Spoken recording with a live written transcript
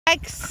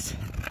legs.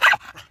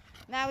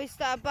 Now he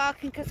started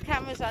barking because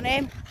camera's on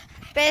him.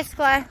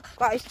 Basically,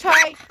 got his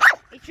toy,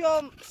 he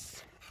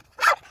jumps.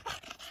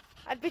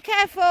 I'd be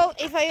careful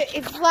if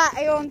like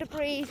I owned a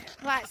breed,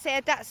 like say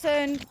a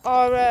Dachshund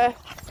or a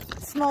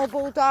small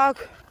bulldog,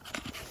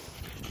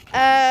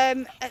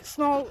 a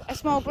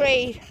small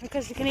breed,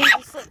 because they can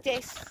easily slip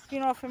discs, you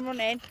know, from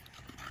running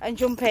and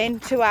jumping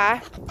too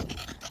high.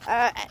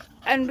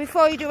 And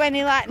before you do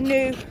any like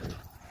new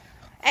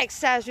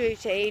exercise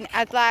routine,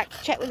 I'd like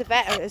check with the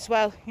vet as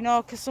well, you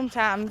know, because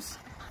sometimes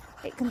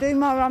it can do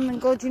more harm than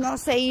good. You know,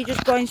 say you're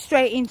just going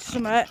straight into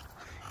something,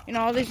 you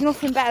know, there's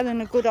nothing better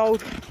than a good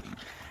old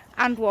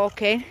hand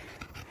walking,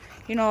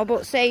 you know,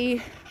 but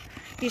say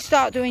you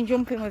start doing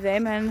jumping with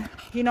him and,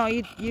 you know,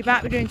 you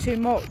might be doing too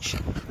much.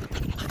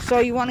 So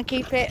you want to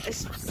keep it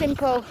as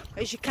simple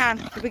as you can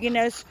for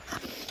beginners,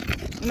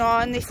 you know,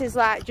 and this is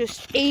like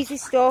just easy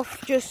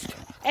stuff, just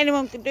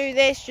anyone can do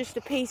this, just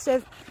a piece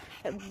of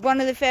one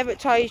of the favourite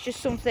toys,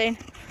 just something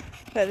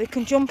that they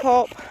can jump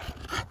up.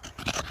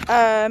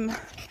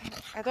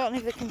 I don't know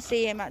if they can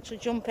see him actually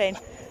jumping,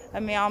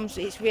 and my arms,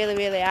 it's really,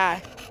 really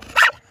high.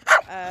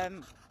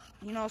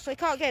 You know, so he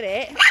can't get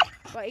it,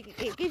 but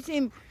it gives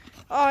him,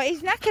 oh,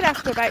 he's knackered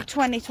after about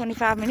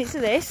 20-25 minutes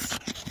of this.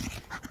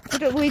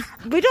 We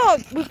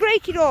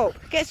break it up,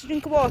 gets a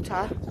drink of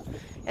water,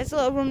 gets a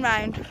little run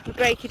round, we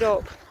break it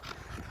up.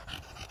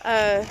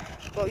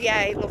 But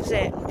yeah, he loves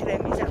it. Look at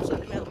him, he's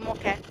absolutely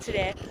mucky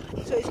today.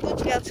 So it's good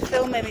to be able to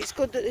film him, it's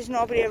good that there's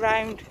nobody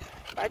around.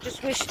 But I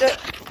just wish that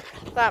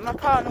like my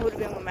partner would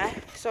have been with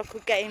me, so I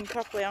could get him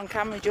properly on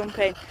camera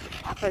jumping,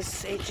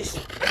 because he's just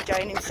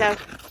enjoying himself.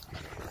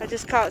 I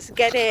just can't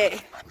get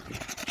it.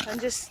 I'm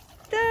just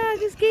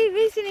keep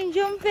missing him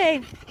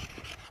jumping.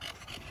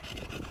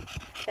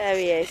 There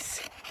he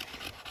is.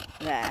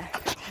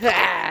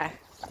 There.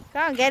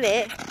 Can't get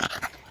it.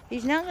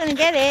 He's not going to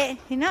get it.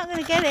 You're not going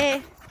to get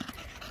it.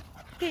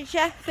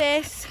 Picture,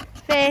 face,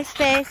 face,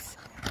 face,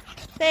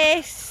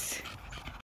 face.